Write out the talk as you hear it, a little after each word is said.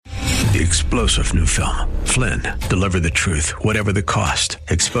The explosive new film, Flynn, deliver the truth, whatever the cost.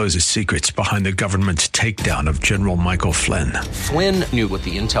 Exposes secrets behind the government's takedown of General Michael Flynn. Flynn knew what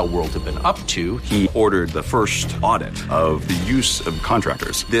the intel world had been up to. He ordered the first audit of the use of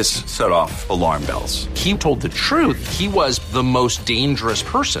contractors. This set off alarm bells. He told the truth. He was the most dangerous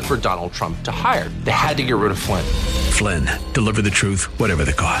person for Donald Trump to hire. They had to get rid of Flynn. Flynn, deliver the truth, whatever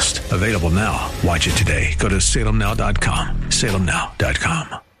the cost. Available now. Watch it today. Go to salemnow.com.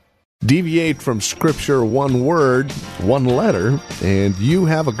 salemnow.com. Deviate from Scripture one word, one letter, and you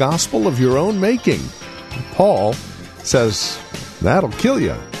have a gospel of your own making. Paul says that'll kill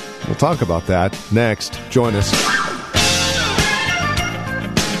you. We'll talk about that next. Join us.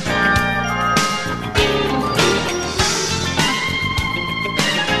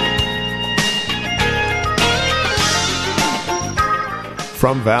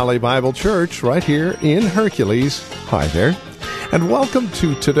 From Valley Bible Church, right here in Hercules. Hi there. And welcome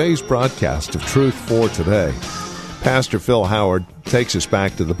to today's broadcast of Truth for Today. Pastor Phil Howard takes us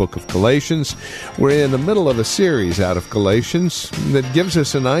back to the book of Galatians. We're in the middle of a series out of Galatians that gives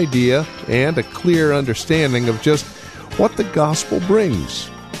us an idea and a clear understanding of just what the gospel brings.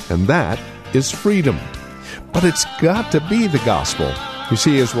 And that is freedom. But it's got to be the gospel. You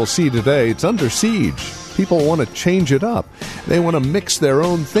see, as we'll see today, it's under siege. People want to change it up. They want to mix their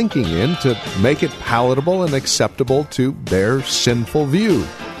own thinking in to make it palatable and acceptable to their sinful view.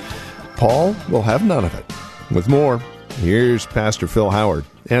 Paul will have none of it. With more, here's Pastor Phil Howard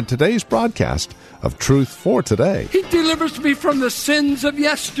and today's broadcast of Truth for Today. He delivers me from the sins of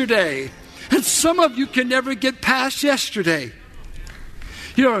yesterday. And some of you can never get past yesterday.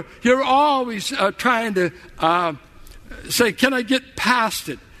 You're always trying to say, can I get past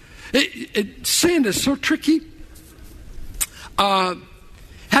it? Sin is so tricky.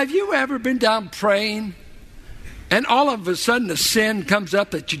 Have you ever been down praying and all of a sudden a sin comes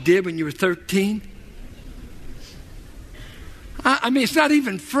up that you did when you were 13? I mean, it's not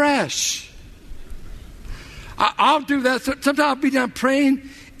even fresh. I'll do that. Sometimes I'll be down praying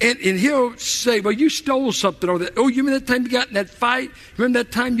and he'll say, well, you stole something. Or that, oh, you remember that time you got in that fight? Remember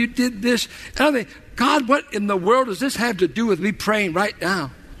that time you did this? And I think, God, what in the world does this have to do with me praying right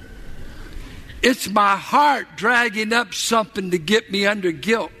now? It's my heart dragging up something to get me under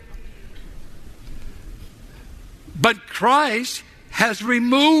guilt. But Christ has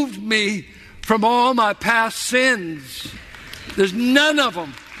removed me from all my past sins. There's none of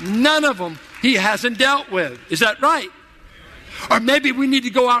them he hasn't dealt with. Is that right? Or maybe we need to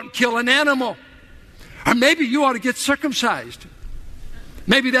go out and kill an animal. Or maybe you ought to get circumcised.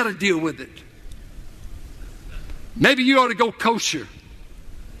 Maybe that'll deal with it. Maybe you ought to go kosher.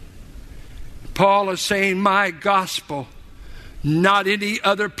 Paul is saying, my gospel, not any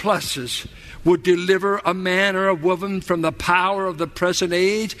other pluses, would deliver a man or a woman from the power of the present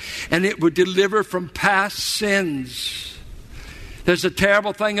age, and it would deliver from past sins. There's a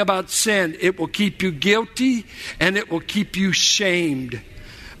terrible thing about sin. It will keep you guilty, and it will keep you shamed.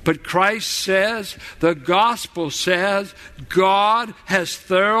 But Christ says, the gospel says, God has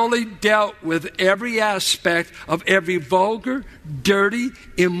thoroughly dealt with every aspect of every vulgar, dirty,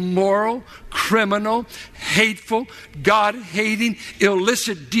 immoral, criminal, hateful, God-hating,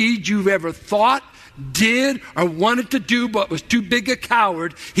 illicit deed you've ever thought, did, or wanted to do, but was too big a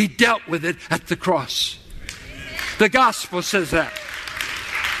coward. He dealt with it at the cross. The gospel says that.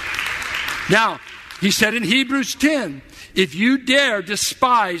 Now, he said in Hebrews 10, if you dare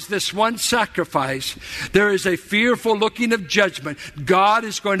despise this one sacrifice, there is a fearful looking of judgment. God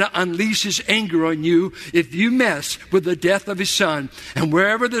is going to unleash his anger on you if you mess with the death of his son. And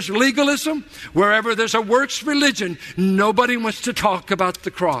wherever there's legalism, wherever there's a works religion, nobody wants to talk about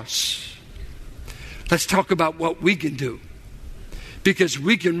the cross. Let's talk about what we can do. Because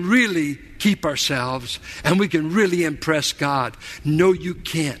we can really keep ourselves and we can really impress God. No, you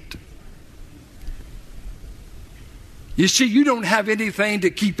can't. You see, you don't have anything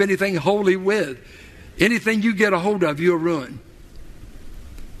to keep anything holy with. Anything you get a hold of, you'll ruin.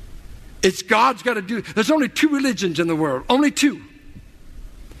 It's God's got to do. There's only two religions in the world. Only two.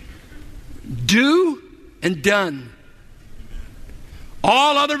 Do and done.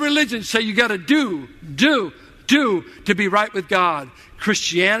 All other religions say you got to do to be right with God.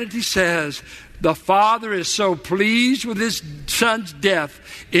 Christianity says the Father is so pleased with his Son's death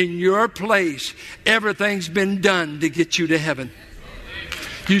in your place. Everything's been done to get you to heaven.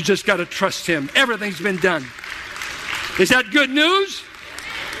 You just got to trust him. Everything's been done. Is that good news?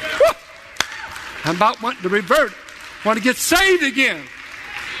 Woo! I'm about wanting to revert. Want to get saved again.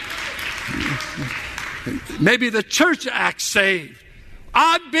 Maybe the church acts saved.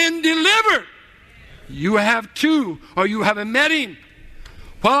 I've been delivered. You have too, or you haven't met him.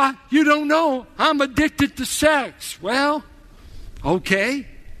 Well, you don't know. I'm addicted to sex. Well, okay.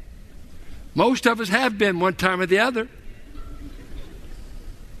 Most of us have been one time or the other.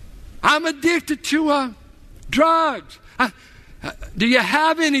 I'm addicted to drugs. Do you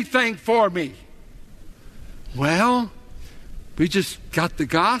have anything for me? Well, we just got the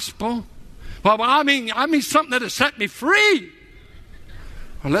gospel. Well, I mean something that has set me free.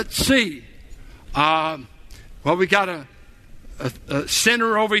 Well, let's see. Well, we got a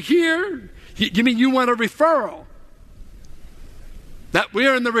sinner over here. You mean you want a referral? That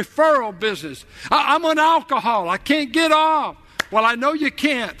we're in the referral business. I'm on alcohol. I can't get off. Well, I know you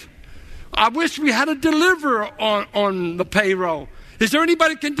can't. I wish we had a deliverer on the payroll. Is there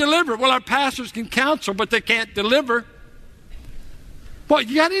anybody can deliver? Well, our pastors can counsel, but they can't deliver. Well,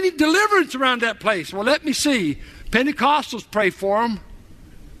 you got any deliverance around that place? Well, let me see. Pentecostals pray for them.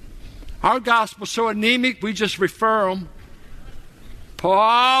 Our gospel's so anemic, we just refer them.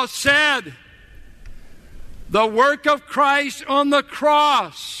 Paul said, the work of Christ on the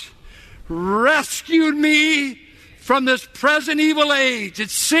cross rescued me from this present evil age.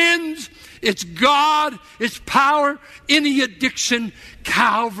 It's sins, it's God, it's power. Any addiction,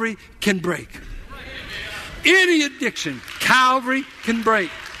 Calvary can break. Any addiction, Calvary can break.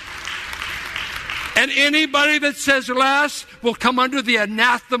 And anybody that says less will come under the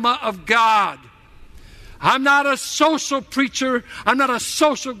anathema of God. I'm not a social preacher. I'm not a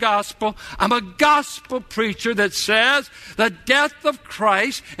social gospel. I'm a gospel preacher that says the death of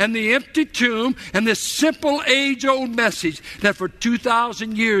Christ and the empty tomb and this simple age-old message that for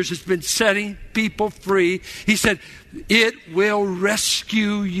 2,000 years has been setting people free. He said, it will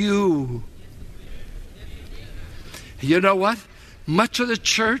rescue you. You know what? Much of the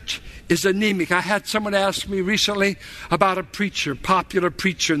church is anemic. I had someone ask me recently about a preacher, popular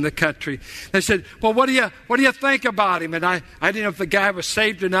preacher in the country. They said, well, what do you think about him? And I didn't know if the guy was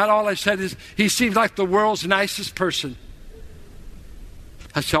saved or not. All I said is, he seems like the world's nicest person.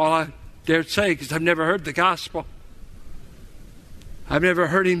 That's all I dared say, because I've never heard the gospel. I've never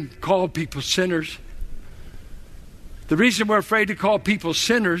heard him call people sinners. The reason we're afraid to call people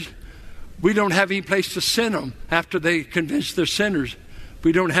sinners, we don't have any place to send them after they convince they're sinners.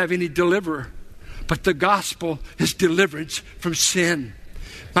 We don't have any deliverer. But the gospel is deliverance from sin.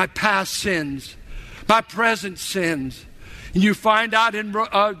 My past sins. My present sins. And you find out in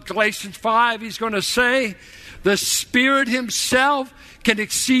Galatians 5, he's going to say, the Spirit himself can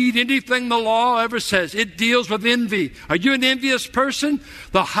exceed anything the law ever says. It deals with envy. Are you an envious person?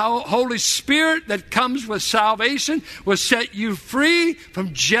 The Holy Spirit that comes with salvation will set you free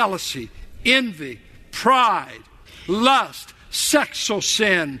from jealousy, envy, pride, lust, sexual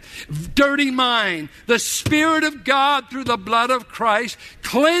sin, dirty mind. The Spirit of God through the blood of Christ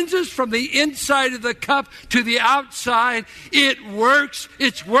cleanses from the inside of the cup to the outside. It works.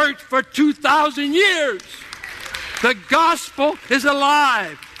 It's worked for 2,000 years. The gospel is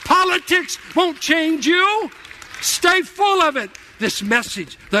alive. Politics won't change you. Stay full of it. This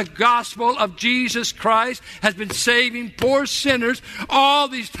message, the gospel of Jesus Christ, has been saving poor sinners all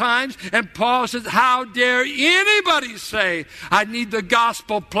these times. And Paul says, how dare anybody say, I need the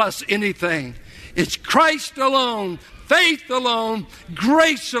gospel plus anything? It's Christ alone, faith alone,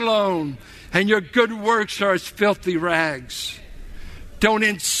 grace alone. And your good works are as filthy rags. Don't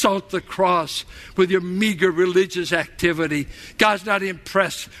insult the cross with your meager religious activity. God's not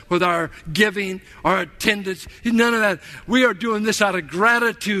impressed with our giving, our attendance. None of that. We are doing this out of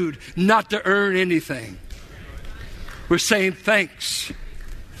gratitude, not to earn anything. We're saying thanks.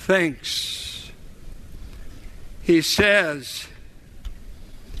 Thanks. He says,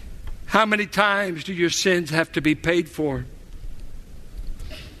 how many times do your sins have to be paid for?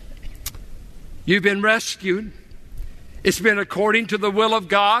 You've been rescued. It's been according to the will of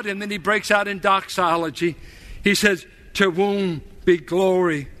God. And then he breaks out in doxology. He says, to whom be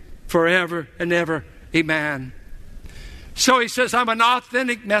glory forever and ever. Amen. So he says, I'm an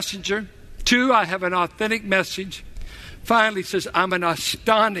authentic messenger. 2, I have an authentic message. Finally, he says, I'm an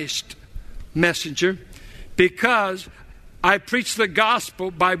astonished messenger because I preach the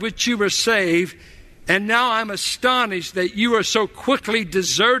gospel by which you were saved. And now I'm astonished that you are so quickly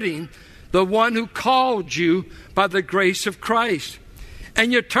deserting the one who called you by the grace of Christ.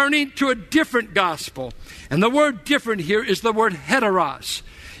 And you're turning to a different gospel. And the word different here is the word heteros.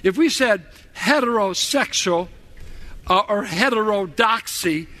 If we said heterosexual or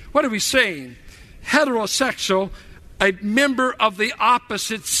heterodoxy, what are we saying? Heterosexual, a member of the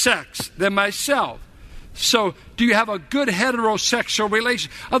opposite sex than myself. So do you have a good heterosexual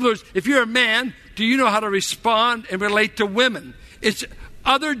relation? In other words, if you're a man, do you know how to respond and relate to women? It's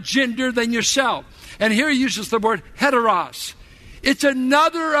other gender than yourself. And here he uses the word heteros. It's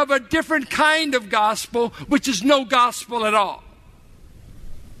another of a different kind of gospel, which is no gospel at all.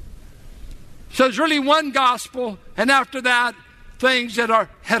 So there's really one gospel, and after that, things that are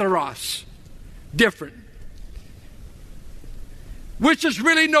heteros, different. Which is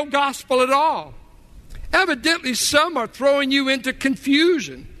really no gospel at all. Evidently, some are throwing you into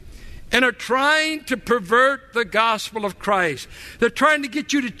confusion and are trying to pervert the gospel of Christ. They're trying to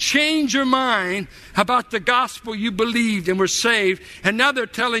get you to change your mind about the gospel you believed and were saved, and now they're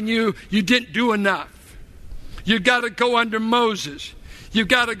telling you you didn't do enough. You've got to go under Moses. You've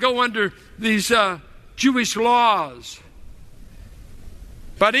got to go under these Jewish laws.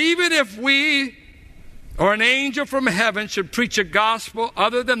 But even if we or an angel from heaven should preach a gospel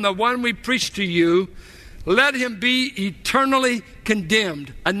other than the one we preach to you, let him be eternally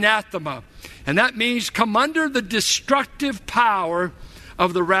condemned, anathema. And that means come under the destructive power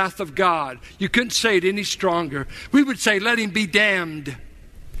of the wrath of God. You couldn't say it any stronger. We would say, let him be damned.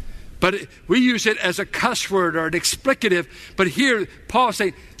 But we use it as a cuss word or an explicative. But here, Paul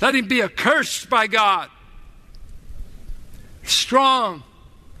saying, let him be accursed by God. Strong.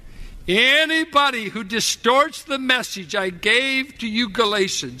 Anybody who distorts the message I gave to you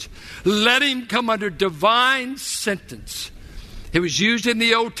Galatians, let him come under divine sentence. It was used in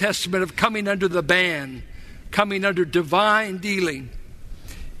the Old Testament of coming under the ban, coming under divine dealing.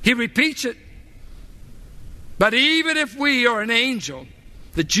 He repeats it. But even if we are an angel,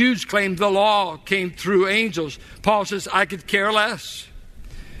 the Jews claimed the law came through angels. Paul says, I could care less.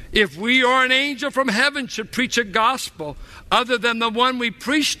 If we or an angel from heaven should preach a gospel other than the one we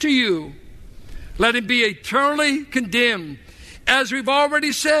preach to you, let him be eternally condemned, as we've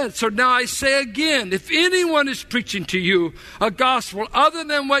already said. So now I say again, if anyone is preaching to you a gospel other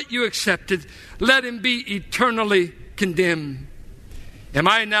than what you accepted, let him be eternally condemned. Am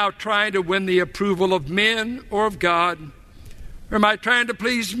I now trying to win the approval of men or of God? Or am I trying to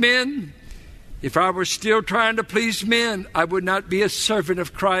please men? If I were still trying to please men, I would not be a servant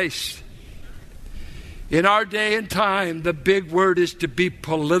of Christ. In our day and time, the big word is to be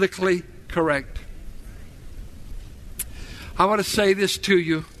politically correct. I want to say this to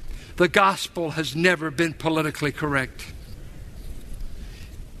you. The gospel has never been politically correct.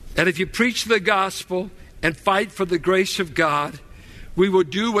 And if you preach the gospel and fight for the grace of God, we will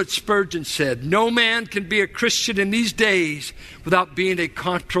do what Spurgeon said. No man can be a Christian in these days without being a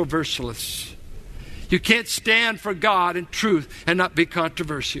controversialist. You can't stand for God and truth and not be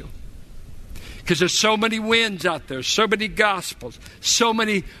controversial. Because there's so many winds out there, so many gospels, so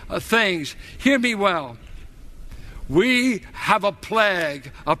many things. Hear me well. We have a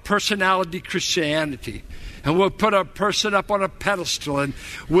plague of personality Christianity. And we'll put a person up on a pedestal and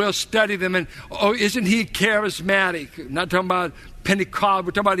we'll study them. And, oh, isn't he charismatic? Not talking about Pentecost.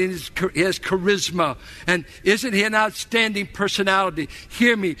 We're talking about his charisma. And isn't he an outstanding personality?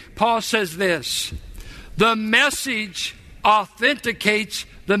 Hear me. Paul says this. The message authenticates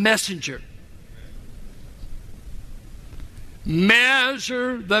the messenger.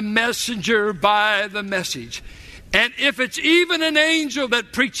 Measure the messenger by the message. And if it's even an angel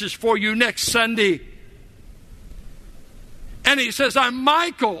that preaches for you next Sunday, and he says, I'm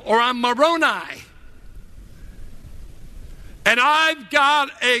Michael or I'm Moroni, and I've got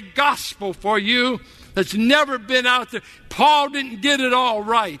a gospel for you that's never been out there. Paul didn't get it all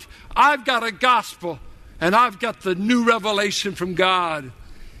right. I've got a gospel, and I've got the new revelation from God.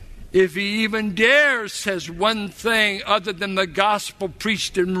 If he even dares says one thing other than the gospel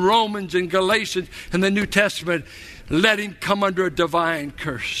preached in Romans and Galatians and the New Testament, let him come under a divine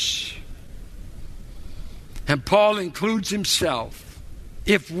curse. And Paul includes himself.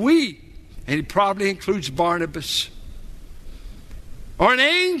 If we, and he probably includes Barnabas, or an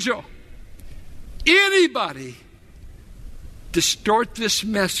angel, anybody, distort this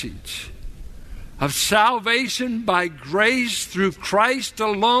message of salvation by grace through Christ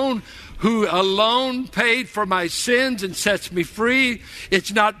alone, who alone paid for my sins and sets me free.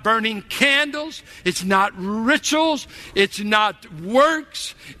 It's not burning candles. It's not rituals. It's not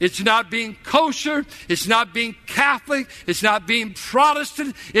works. It's not being kosher. It's not being Catholic. It's not being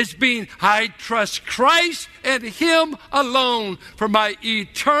Protestant. It's being, I trust Christ and Him alone for my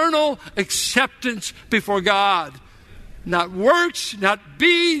eternal acceptance before God. Not works, not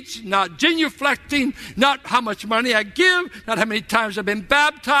beads, not genuflecting, not how much money I give, not how many times I've been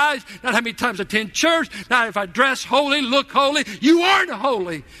baptized, not how many times I attend church, not if I dress holy, look holy. You aren't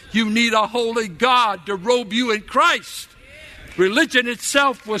holy. You need a holy God to robe you in Christ. Religion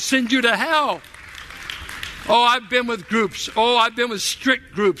itself will send you to hell. Oh, I've been with groups. Oh, I've been with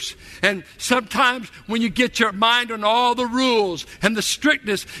strict groups. And sometimes when you get your mind on all the rules and the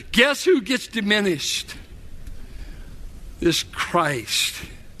strictness, guess who gets diminished? this Christ.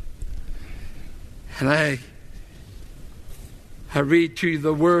 And I read to you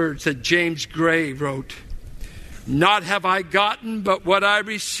the words that James Gray wrote. Not have I gotten but what I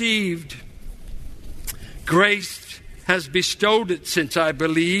received. Grace has bestowed it since I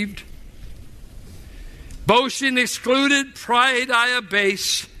believed. Boasting excluded, pride I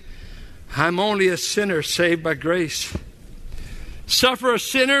abase. I'm only a sinner saved by grace. Suffer a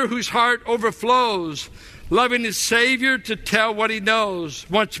sinner whose heart overflows, loving his Savior to tell what he knows,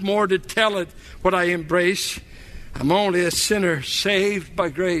 once more to tell it what I embrace. I'm only a sinner saved by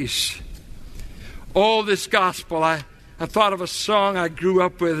grace. Oh, this gospel, I thought of a song I grew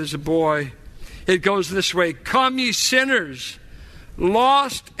up with as a boy. It goes this way. Come ye sinners,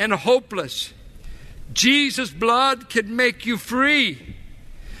 lost and hopeless. Jesus' blood can make you free.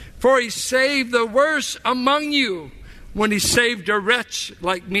 For he saved the worst among you when he saved a wretch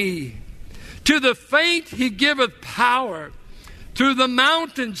like me. To the faint he giveth power. Through the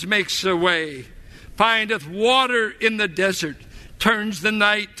mountains makes a way. Findeth water in the desert. Turns the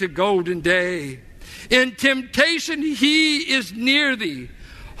night to golden day. In temptation he is near thee.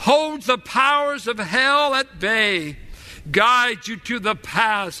 Holds the powers of hell at bay. Guides you to the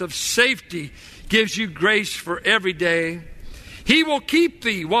paths of safety. Gives you grace for every day. He will keep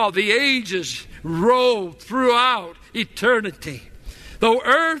thee while the ages roll throughout eternity. Though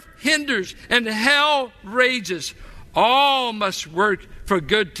earth hinders and hell rages, all must work for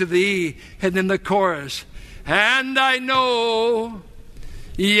good to thee. And then the chorus. And I know,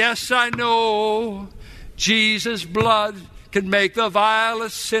 yes I know, Jesus' blood can make the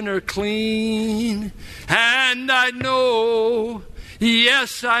vilest sinner clean. And I know,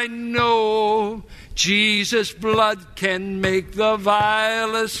 yes I know, Jesus' blood can make the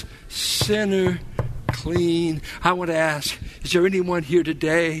vilest sinner clean. I want to ask, is there anyone here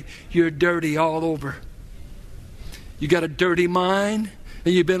today, you're dirty all over? You got a dirty mind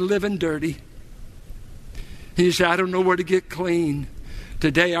and you've been living dirty. And you say, I don't know where to get clean.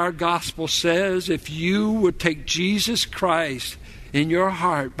 Today our gospel says if you would take Jesus Christ in your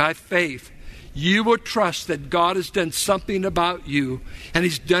heart by faith, you will trust that God has done something about you and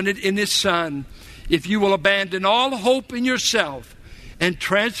he's done it in his Son. If you will abandon all hope in yourself and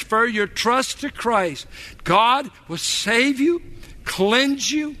transfer your trust to Christ, God will save you, cleanse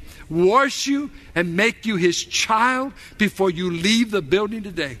you, wash you, and make you his child before you leave the building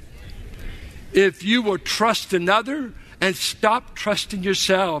today. If you will trust another and stop trusting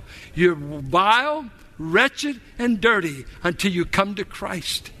yourself, you're vile, wretched, and dirty until you come to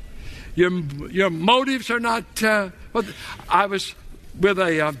Christ. Your motives are not... I was with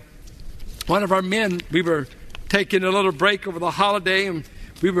one of our men. We were taking a little break over the holiday, and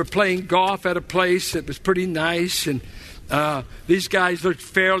we were playing golf at a place that was pretty nice. And these guys looked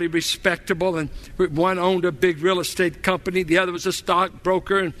fairly respectable. And one owned a big real estate company. The other was a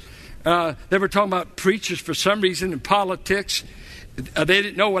stockbroker. And they were talking about preachers for some reason and politics. They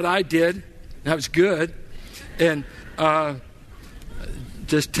didn't know what I did. That was good. And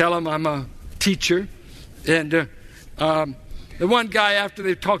just tell them I'm a teacher. And the one guy, after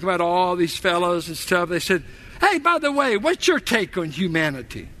they talked about all these fellows and stuff, they said, hey, by the way, what's your take on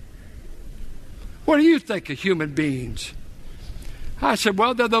humanity? What do you think of human beings? I said,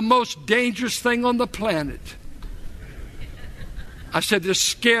 well, they're the most dangerous thing on the planet. I said, they're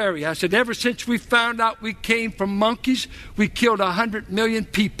scary. I said, ever since we found out we came from monkeys, we killed 100 million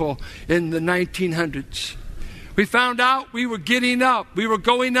people in the 1900s. We found out we were getting up. We were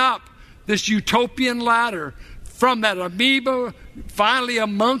going up this utopian ladder from that amoeba, finally a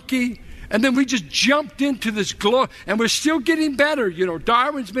monkey, and then we just jumped into this glory, and we're still getting better. You know,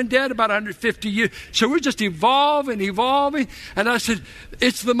 Darwin's been dead about 150 years, so we're just evolving. And I said,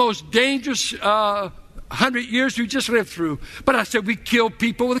 it's the most dangerous 100 years we just lived through. But I said, we killed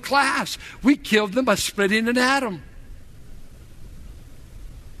people with class. We killed them by splitting an atom.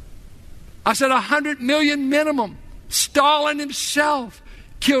 I said 100 million minimum. Stalin himself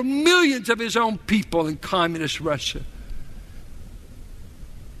killed millions of his own people in communist Russia.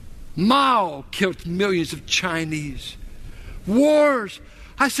 Mao killed millions of Chinese. Wars.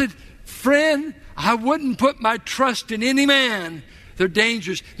 I said, friend, I wouldn't put my trust in any man. They're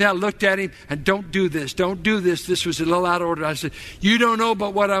dangerous. Now I looked at him and don't do this. Don't do this. This was a little out of order. I said, you don't know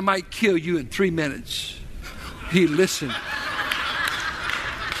but what I might kill you in 3 minutes. He listened.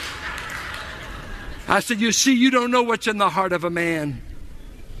 I said, you see, you don't know what's in the heart of a man.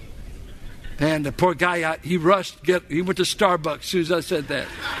 And the poor guy, he rushed. He went to Starbucks as soon as I said that.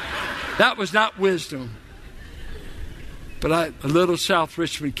 That was not wisdom. But a little South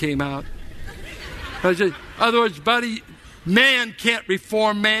Richmond came out. I said, in other words, buddy, man can't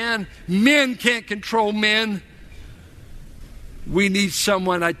reform man. Men can't control men. We need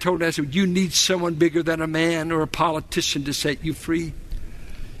someone, I told him, I said, you need someone bigger than a man or a politician to set you free.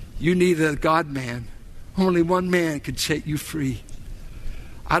 You need a God-man. Only one man can set you free.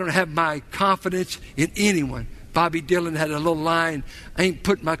 I don't have my confidence in anyone. Bobby Dylan had a little line, I ain't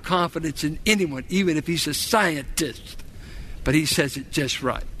putting my confidence in anyone, even if he's a scientist. But he says it just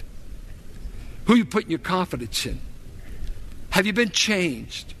right. Who are you putting your confidence in? Have you been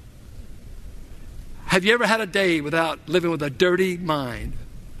changed? Have you ever had a day without living with a dirty mind?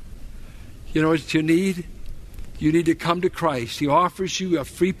 You know what you need? You need to come to Christ. He offers you a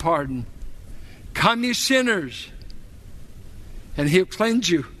free pardon. Come, you sinners, and He'll cleanse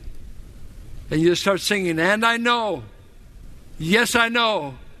you. And you start singing, and I know, yes I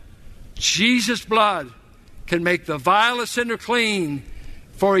know, Jesus' blood can make the vilest sinner clean,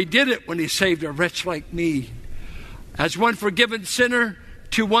 for He did it when He saved a wretch like me. As one forgiven sinner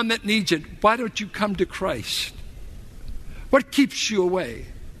to one that needs it, why don't you come to Christ? What keeps you away?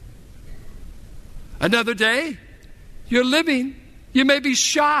 Another day, you're living, you may be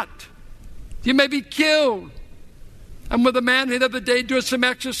shot, you may be killed. I'm with a man the other day doing some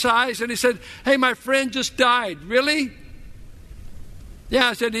exercise, and he said, hey, my friend just died. Really? Yeah,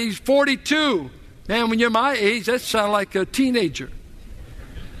 I said, he's 42. Man, when you're my age, that sounds like a teenager.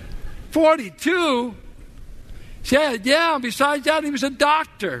 42? He said, yeah, besides that, he was a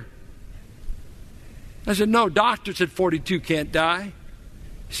doctor. I said, no, doctors at 42 can't die.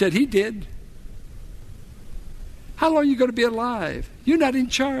 He said, he did. How long are you going to be alive? You're not in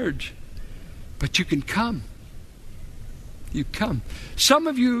charge. But you can come. You come. Some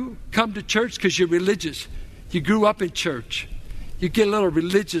of you come to church because you're religious. You grew up in church. You get a little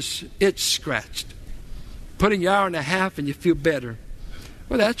religious itch scratched. Put in your hour and a half and you feel better.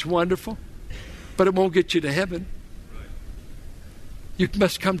 Well, that's wonderful. But it won't get you to heaven. You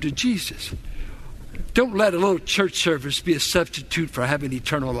must come to Jesus. Don't let a little church service be a substitute for having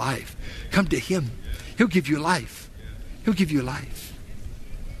eternal life. Come to Him. He'll give you life. He'll give you life.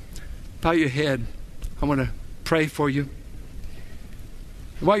 Bow your head. I want to pray for you.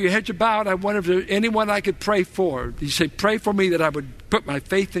 While your heads are bowed, I wonder if there's anyone I could pray for. You say, pray for me that I would put my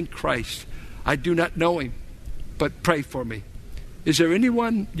faith in Christ. I do not know Him, but pray for me. Is there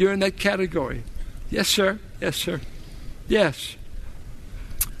anyone, you're in that category? Yes, sir. Yes, sir. Yes.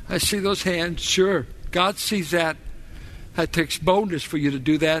 I see those hands. Sure. God sees that. That takes boldness for you to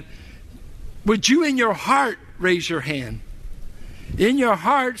do that. Would you in your heart raise your hand? In your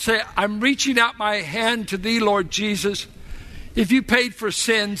heart say, I'm reaching out my hand to Thee, Lord Jesus. If you paid for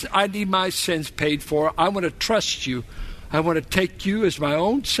sins, I need my sins paid for. I want to trust You. I want to take You as my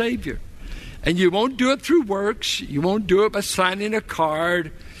own Savior. And you won't do it through works. You won't do it by signing a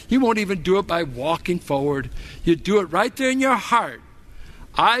card. You won't even do it by walking forward. You do it right there in your heart.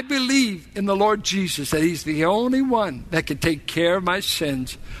 I believe in the Lord Jesus, that He's the only one that can take care of my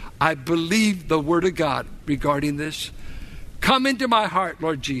sins. I believe the Word of God regarding this. Come into my heart,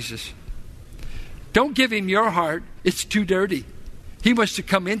 Lord Jesus. Don't give Him your heart. It's too dirty. He wants to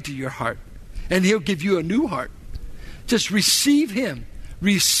come into your heart, and He'll give you a new heart. Just receive Him.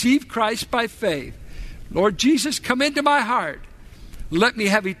 Receive Christ by faith. Lord Jesus, come into my heart. Let me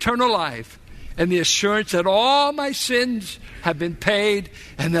have eternal life and the assurance that all my sins have been paid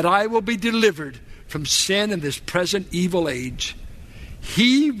and that I will be delivered from sin in this present evil age.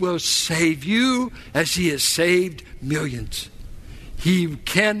 He will save you as He has saved millions. He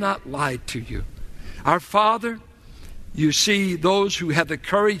cannot lie to you. Our Father, you see those who have the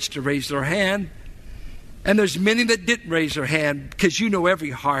courage to raise their hand, and there's many that didn't raise their hand because You know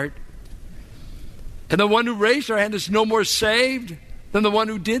every heart. And the one who raised their hand is no more saved than the one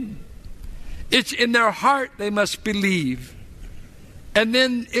who didn't. It's in their heart they must believe. And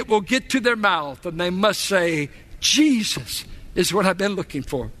then it will get to their mouth and they must say, Jesus is what I've been looking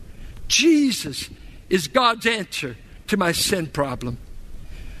for. Jesus is God's answer to my sin problem.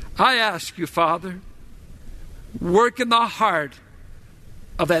 I ask You, Father, work in the heart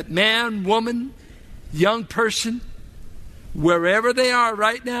of that man, woman, young person, wherever they are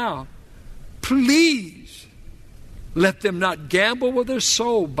right now. Please let them not gamble with their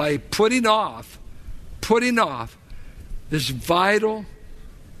soul by putting off this vital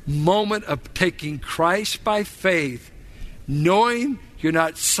moment of taking Christ by faith, knowing you're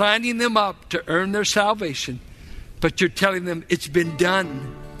not signing them up to earn their salvation, but you're telling them it's been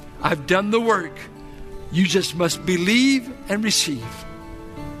done. I've done the work. You just must believe and receive,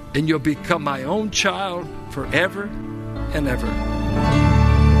 and you'll become my own child forever and ever.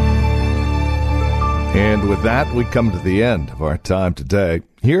 And with that, we come to the end of our time today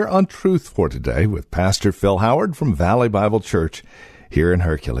here on Truth for Today with Pastor Phil Howard from Valley Bible Church here in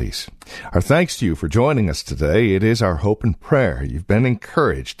Hercules. Our thanks to you for joining us today. It is our hope and prayer you've been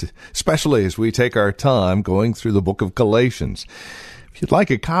encouraged, especially as we take our time going through the book of Galatians. If you'd like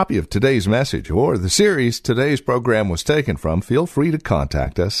a copy of today's message or the series today's program was taken from, feel free to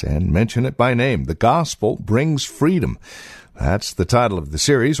contact us and mention it by name. The Gospel Brings Freedom. That's the title of the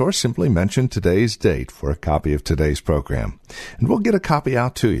series, or simply mention today's date for a copy of today's program. And we'll get a copy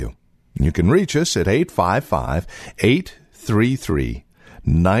out to you. You can reach us at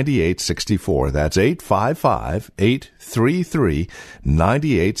 855-833-9864. That's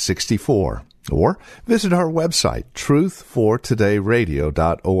 855-833-9864. Or visit our website,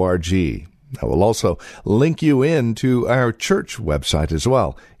 truthfortodayradio.org. I will also link you in to our church website as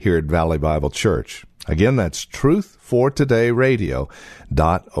well, here at Valley Bible Church. Again, that's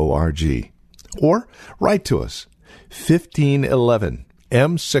truthfortodayradio.org. Or write to us, 1511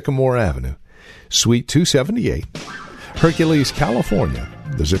 M. Sycamore Avenue, Suite 278, Hercules, California.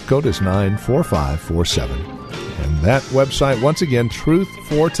 The zip code is 94547. And that website, once again,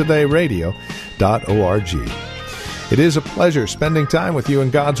 truthfortodayradio.org. It is a pleasure spending time with you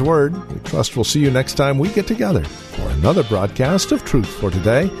in God's Word. We trust we'll see you next time we get together for another broadcast of Truth for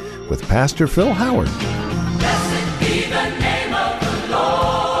Today with Pastor Phil Howard. Blessed be the name of the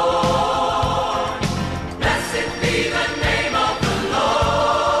Lord. Blessed be the name of the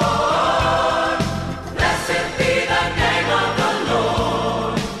Lord. Blessed be the name of the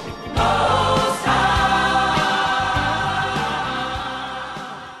Lord Most High.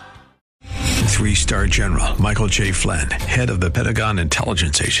 3-star General Michael J. Flynn, head of the Pentagon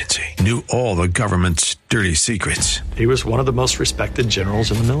Intelligence Agency, knew all the government's dirty secrets. He was one of the most respected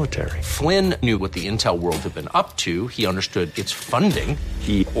generals in the military. Flynn knew what the intel world had been up to. He understood its funding.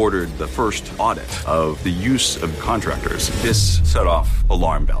 He ordered the first audit of the use of contractors. This set off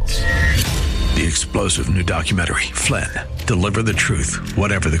alarm bells. The explosive new documentary, Flynn, Deliver the Truth,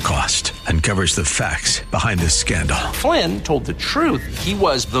 Whatever the Cost, uncovers the facts behind this scandal. Flynn told the truth. He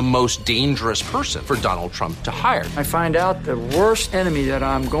was the most dangerous person for Donald Trump to hire. I find out the worst enemy that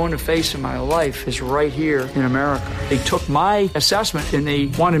I'm going to face in my life is right here in America. They took my assessment and they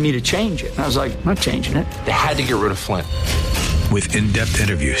wanted me to change it. And I was like, I'm not changing it. They had to get rid of Flynn. With in-depth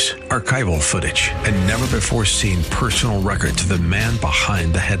interviews, archival footage, and never-before-seen personal records of the man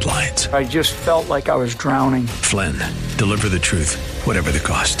behind the headlines. I just felt like I was drowning. Flynn, Deliver the Truth, Whatever the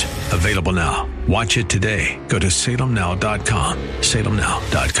Cost. Available now. Watch it today. Go to salemnow.com.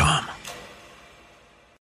 salemnow.com.